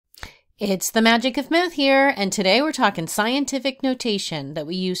It's the magic of math here, and today we're talking scientific notation that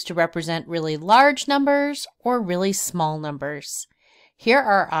we use to represent really large numbers or really small numbers. Here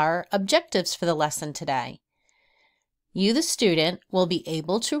are our objectives for the lesson today. You, the student, will be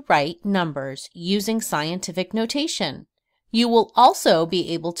able to write numbers using scientific notation. You will also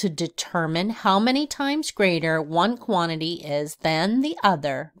be able to determine how many times greater one quantity is than the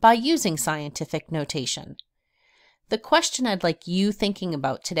other by using scientific notation. The question I'd like you thinking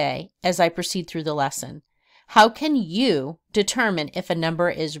about today as I proceed through the lesson: how can you determine if a number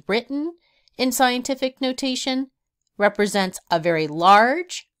is written in scientific notation, represents a very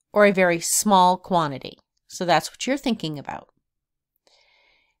large or a very small quantity? So that's what you're thinking about.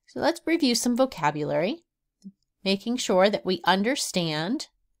 So let's review some vocabulary, making sure that we understand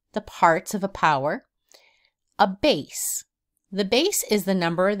the parts of a power. A base. The base is the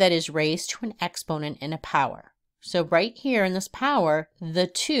number that is raised to an exponent in a power. So right here in this power, the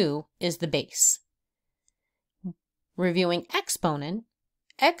 2 is the base. Reviewing exponent.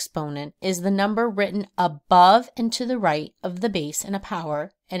 Exponent is the number written above and to the right of the base in a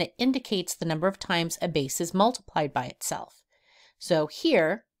power, and it indicates the number of times a base is multiplied by itself. So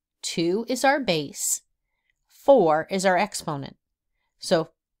here, 2 is our base, 4 is our exponent. So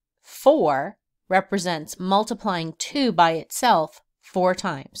 4 represents multiplying 2 by itself 4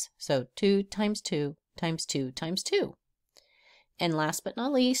 times. So 2 times 2 times 2 times 2. And last but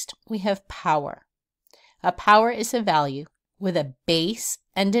not least, we have power. A power is a value with a base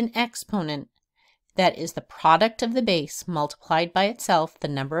and an exponent that is the product of the base multiplied by itself the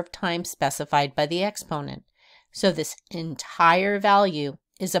number of times specified by the exponent. So this entire value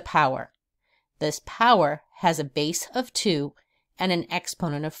is a power. This power has a base of 2 and an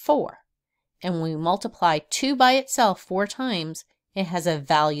exponent of 4. And when we multiply 2 by itself 4 times, it has a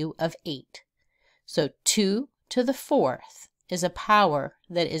value of 8. So 2 to the 4th is a power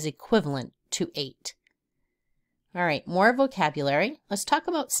that is equivalent to 8. All right, more vocabulary. Let's talk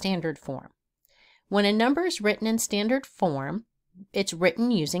about standard form. When a number is written in standard form, it's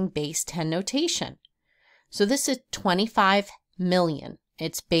written using base 10 notation. So this is 25 million.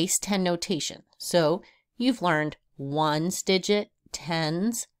 It's base 10 notation. So you've learned ones digit,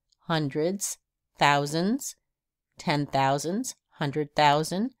 tens, hundreds, thousands, 10,000s,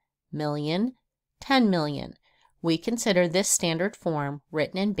 100,000, million, 10 million. We consider this standard form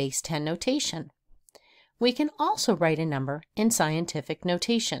written in base 10 notation. We can also write a number in scientific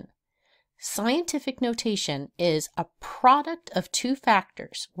notation. Scientific notation is a product of two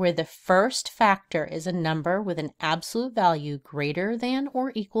factors where the first factor is a number with an absolute value greater than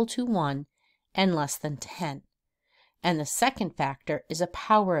or equal to 1 and less than 10. And the second factor is a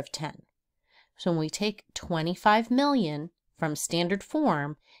power of 10. So when we take 25 million from standard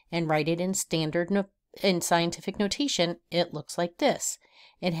form and write it in scientific notation, it looks like this.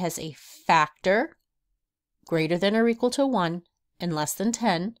 It has a factor greater than or equal to 1 and less than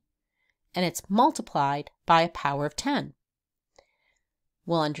 10, and it's multiplied by a power of 10.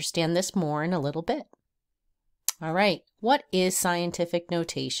 We'll understand this more in a little bit. All right, what is scientific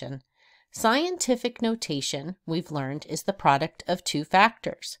notation? Scientific notation, we've learned, is the product of two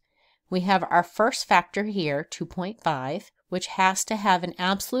factors. We have our first factor here, 2.5, which has to have an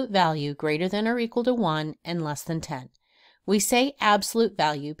absolute value greater than or equal to 1 and less than 10. We say absolute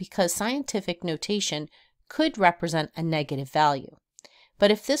value because scientific notation could represent a negative value.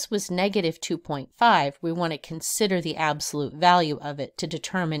 But if this was negative 2.5, we want to consider the absolute value of it to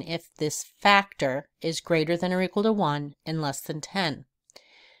determine if this factor is greater than or equal to 1 and less than 10.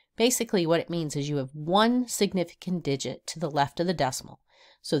 Basically, what it means is you have one significant digit to the left of the decimal.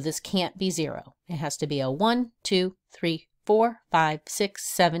 So this can't be 0. It has to be a 1, 2, 3, 4, 5, 6,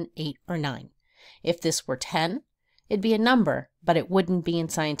 7, 8, or 9. If this were 10, it'd be a number, but it wouldn't be in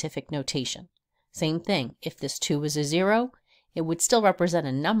scientific notation. Same thing, if this 2 was a 0, it would still represent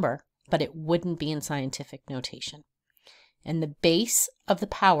a number, but it wouldn't be in scientific notation. And the base of the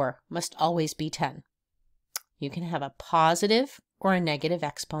power must always be 10. You can have a positive or a negative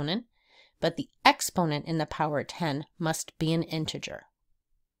exponent, but the exponent in the power 10 must be an integer.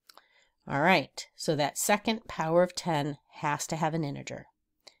 All right, so that second power of 10 has to have an integer.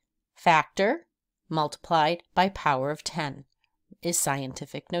 Factor multiplied by power of 10 is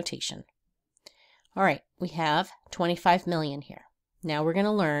scientific notation. All right, we have 25 million here. Now we're going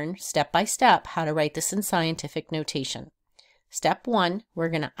to learn step by step how to write this in scientific notation. Step 1, we're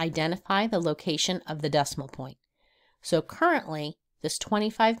going to identify the location of the decimal point. So currently, this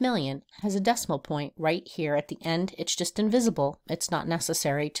 25 million has a decimal point right here at the end. It's just invisible. It's not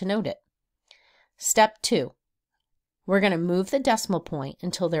necessary to note it. Step 2, We're going to move the decimal point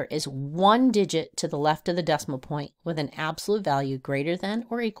until there is one digit to the left of the decimal point with an absolute value greater than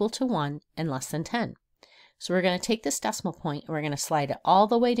or equal to 1 and less than 10. So we're going to take this decimal point and we're going to slide it all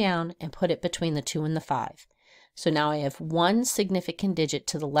the way down and put it between the 2 and the 5. So now I have one significant digit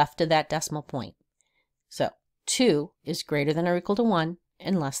to the left of that decimal point. So 2 is greater than or equal to 1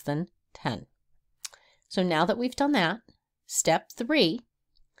 and less than 10. So now that we've done that, step 3,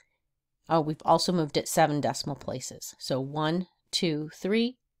 we've also moved it 7 decimal places. So 1, 2,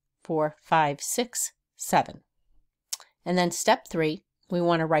 3, 4, 5, 6, 7. And then step 3, we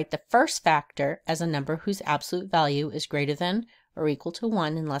want to write the first factor as a number whose absolute value is greater than or equal to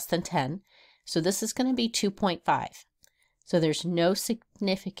 1 and less than 10. So this is going to be 2.5. So there's no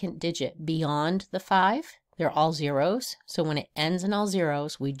significant digit beyond the 5. They're all zeros. So when it ends in all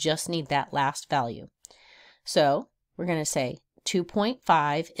zeros, we just need that last value. So we're going to say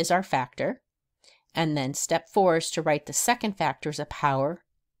 2.5 is our factor, and then step 4 is to write the second factor as a power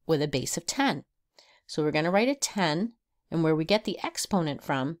with a base of 10. So we're going to write a 10, and where we get the exponent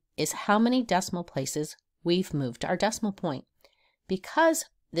from is how many decimal places we've moved our decimal point. Because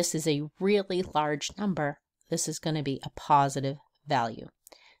this is a really large number, this is going to be a positive value.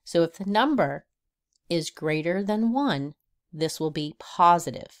 So if the number is greater than 1, this will be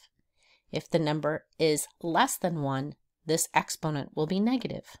positive. If the number is less than 1, this exponent will be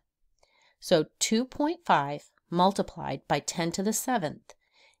negative. So 2.5 multiplied by 10 to the 7th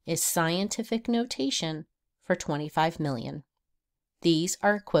is scientific notation for 25 million. These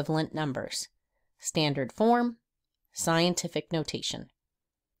are equivalent numbers. Standard form, scientific notation.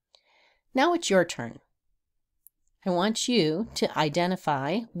 Now it's your turn. I want you to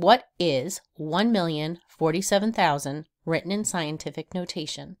identify what is 1,047,000 written in scientific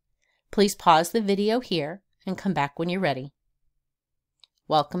notation. Please pause the video here and come back when you're ready.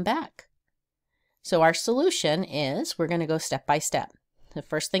 Welcome back. So our solution is, we're going to go step by step. The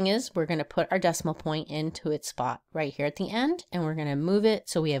first thing is we're going to put our decimal point into its spot right here at the end, and we're going to move it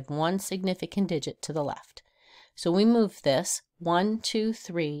so we have one significant digit to the left. So we moved this 1, 2,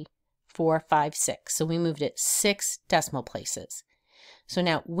 3, 4, 5, 6. So we moved it 6 decimal places. So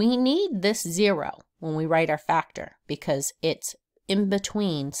now we need this 0 when we write our factor because it's in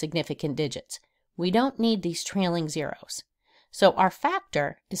between significant digits. We don't need these trailing zeros. So our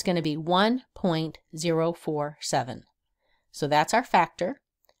factor is going to be 1.047. So that's our factor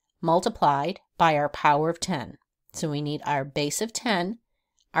multiplied by our power of 10. So we need our base of 10.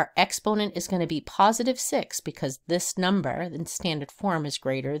 Our exponent is going to be positive 6 because this number in standard form is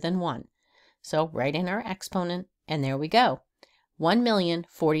greater than 1. So write in our exponent, and there we go.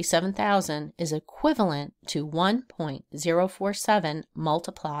 1,047,000 is equivalent to 1.047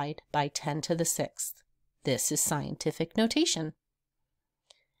 multiplied by 10 to the 6th. This is scientific notation.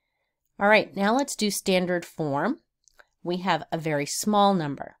 All right, now let's do standard form. We have a very small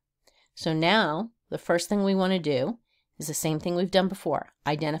number. So now the first thing we want to do is the same thing we've done before.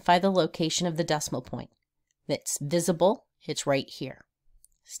 Identify the location of the decimal point. That's visible. It's right here.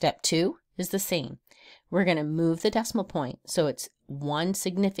 Step 2 is the same. We're going to move the decimal point so it's one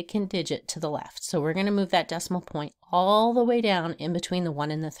significant digit to the left. So we're going to move that decimal point all the way down in between the 1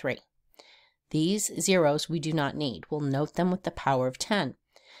 and the 3. These zeros we do not need. We'll note them with the power of 10.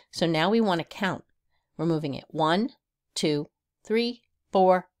 So now we want to count. We're moving it 1, 2, 3,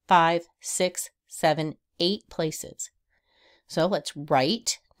 4, 5, 6, 7, 8 places. So let's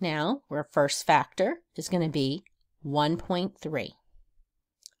write now where first factor is going to be 1.3.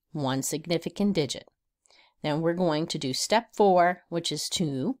 One significant digit. Then we're going to do step 4, which is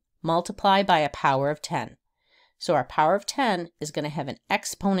to multiply by a power of 10. So our power of 10 is going to have an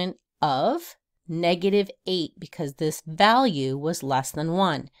exponent of -8 because this value was less than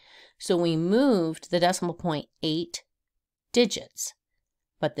 1. So we moved the decimal point 8 digits,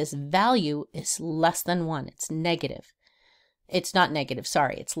 but this value is less than 1. It's negative. It's not negative,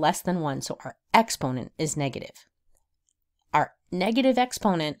 sorry, it's less than 1, so our exponent is negative. Our negative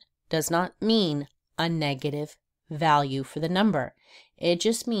exponent does not mean a negative value for the number. It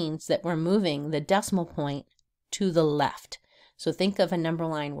just means that we're moving the decimal point to the left. So think of a number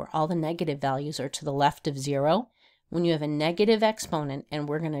line where all the negative values are to the left of 0. When you have a negative exponent, and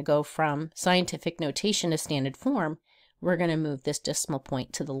we're going to go from scientific notation to standard form, we're going to move this decimal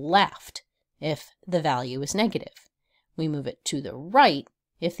point to the left if the value is negative. We move it to the right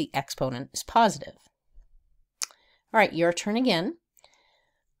if the exponent is positive. All right, your turn again.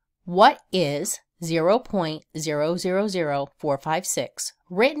 What is 0.000456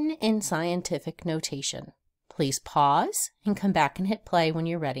 written in scientific notation? Please pause and come back and hit play when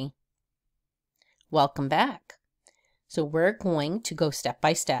you're ready. Welcome back. So we're going to go step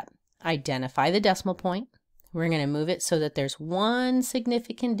by step. Identify the decimal point. We're going to move it so that there's one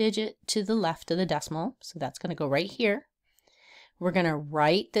significant digit to the left of the decimal. So that's going to go right here. We're going to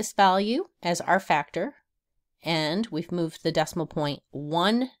write this value as our factor, and we've moved the decimal point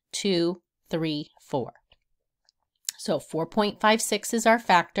 1, 2, 3, 4. So 4.56 is our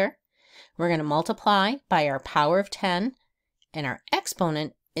factor. We're going to multiply by our power of 10, and our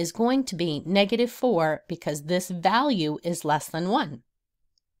exponent is going to be -4 because this value is less than 1.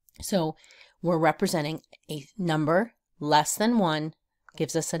 So we're representing a number less than 1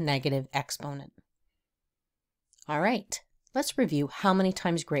 gives us a negative exponent. All right, let's review how many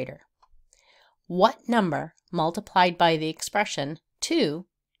times greater. What number multiplied by the expression 2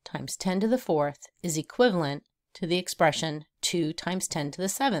 times 10 to the 4th is equivalent to the expression 2 times 10 to the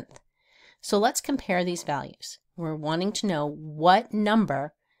 7th? So let's compare these values. We're wanting to know what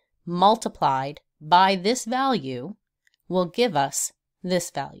number multiplied by this value will give us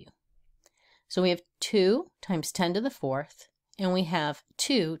this value. So we have 2 times 10 to the 4th, and we have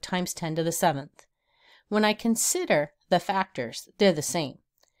 2 times 10 to the 7th. When I consider the factors, they're the same.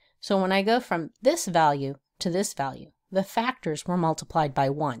 So when I go from this value to this value, the factors were multiplied by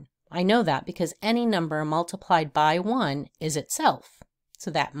 1. I know that because any number multiplied by 1 is itself. So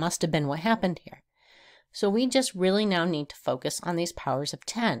that must have been what happened here. So we just really now need to focus on these powers of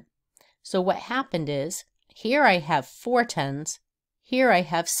 10. So what happened is, here I have 4 tens, here I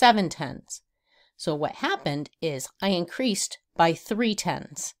have 7 tens. So what happened is I increased by 3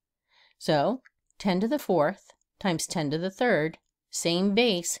 tens. So 10 to the 4th times 10 to the 3rd, same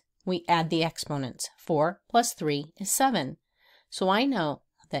base, we add the exponents. 4 plus 3 is 7. So I know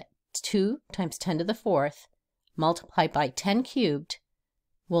that 2 times 10 to the 4th multiplied by 10 cubed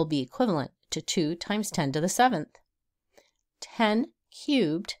will be equivalent to 2 times 10 to the 7th. 10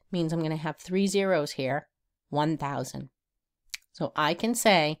 cubed means I'm going to have 3 zeros here, 1,000. So I can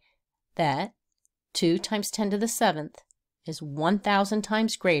say that 2 times 10 to the 7th is 1,000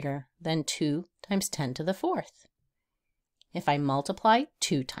 times greater than 2 times 10 to the 4th. If I multiply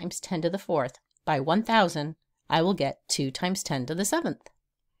 2 times 10 to the 4th by 1,000, I will get 2 times 10 to the 7th.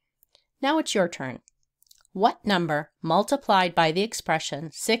 Now it's your turn. What number multiplied by the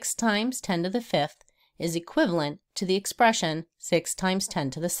expression 6 times 10 to the 5th is equivalent to the expression 6 times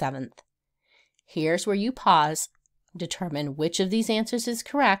 10 to the 7th? Here's where you pause, determine which of these answers is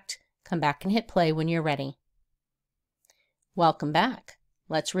correct, come back and hit play when you're ready. Welcome back.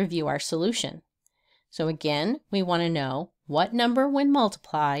 Let's review our solution. So again, we want to know what number when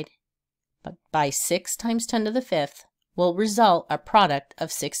multiplied by 6 times 10 to the 5th will result a product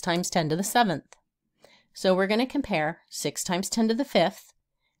of 6 times 10 to the 7th. So we're going to compare 6 times 10 to the 5th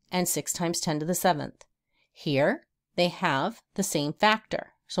and 6 times 10 to the 7th. Here, they have the same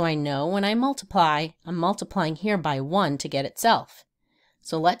factor. So I know when I multiply, I'm multiplying here by 1 to get itself.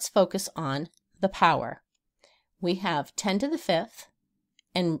 So let's focus on the power. We have 10 to the 5th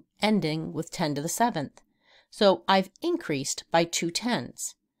and ending with 10 to the 7th. So I've increased by 2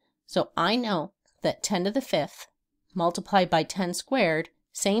 tens. So I know that 10 to the 5th multiplied by 10 squared,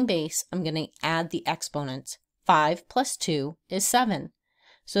 same base, I'm going to add the exponents. 5 plus 2 is 7.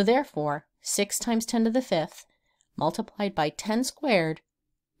 So therefore, 6 times 10 to the 5th multiplied by 10 squared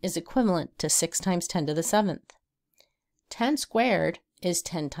is equivalent to 6 times 10 to the 7th. 10 squared is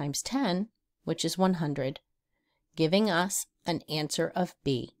 10 times 10, which is 100, giving us an answer of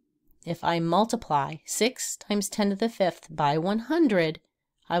B. If I multiply 6 times 10 to the 5th by 100,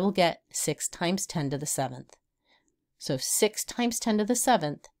 I will get 6 times 10 to the 7th. So 6 times 10 to the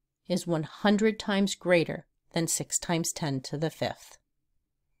 7th is 100 times greater than 6 times 10 to the 5th.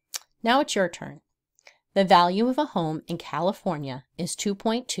 Now it's your turn. The value of a home in California is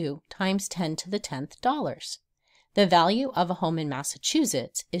 2.2 times 10 to the 10th dollars. The value of a home in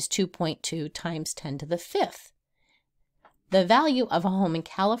Massachusetts is 2.2 times 10 to the 5th. The value of a home in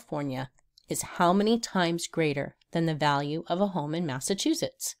California is how many times greater than the value of a home in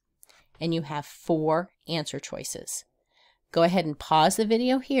Massachusetts? And you have 4 answer choices. Go ahead and pause the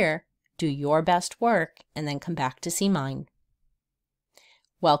video here, do your best work, and then come back to see mine.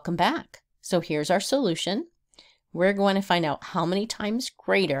 Welcome back. So here's our solution. We're going to find out how many times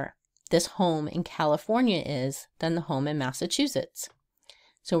greater this home in California is than the home in Massachusetts.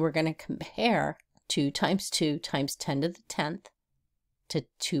 So we're going to compare 2 times 2 times 10 to the 10th to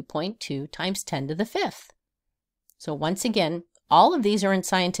 2.2 times 10 to the 5th. So once again, all of these are in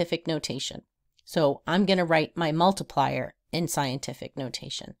scientific notation. So I'm going to write my multiplier in scientific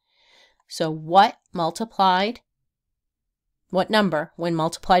notation. So what number, when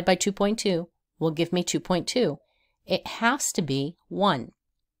multiplied by 2.2, will give me 2.2? It has to be 1.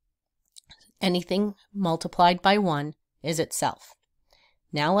 Anything multiplied by 1 is itself.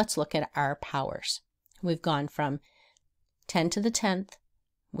 Now let's look at our powers. We've gone from 10 to the 10th.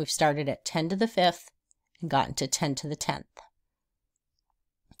 We've started at 10 to the 5th and gotten to 10 to the 10th.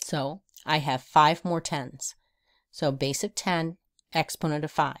 So I have 5 more 10s. So base of 10, exponent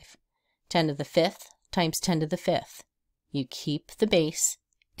of 5. 10 to the 5th times 10 to the 5th. You keep the base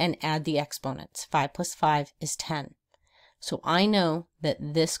and add the exponents. 5 plus 5 is 10. So I know that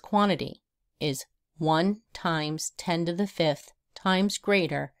this quantity is 1 times 10 to the 5th times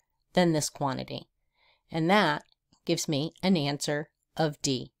greater than this quantity. And that gives me an answer of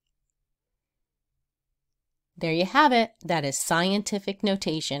D. There you have it. That is scientific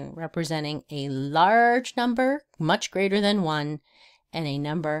notation representing a large number, much greater than 1, and a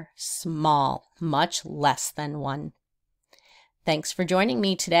number small, much less than 1. Thanks for joining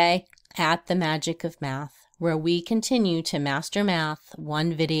me today at The Magic of Math, where we continue to master math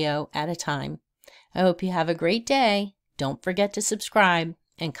one video at a time. I hope you have a great day. Don't forget to subscribe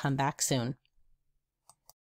and come back soon.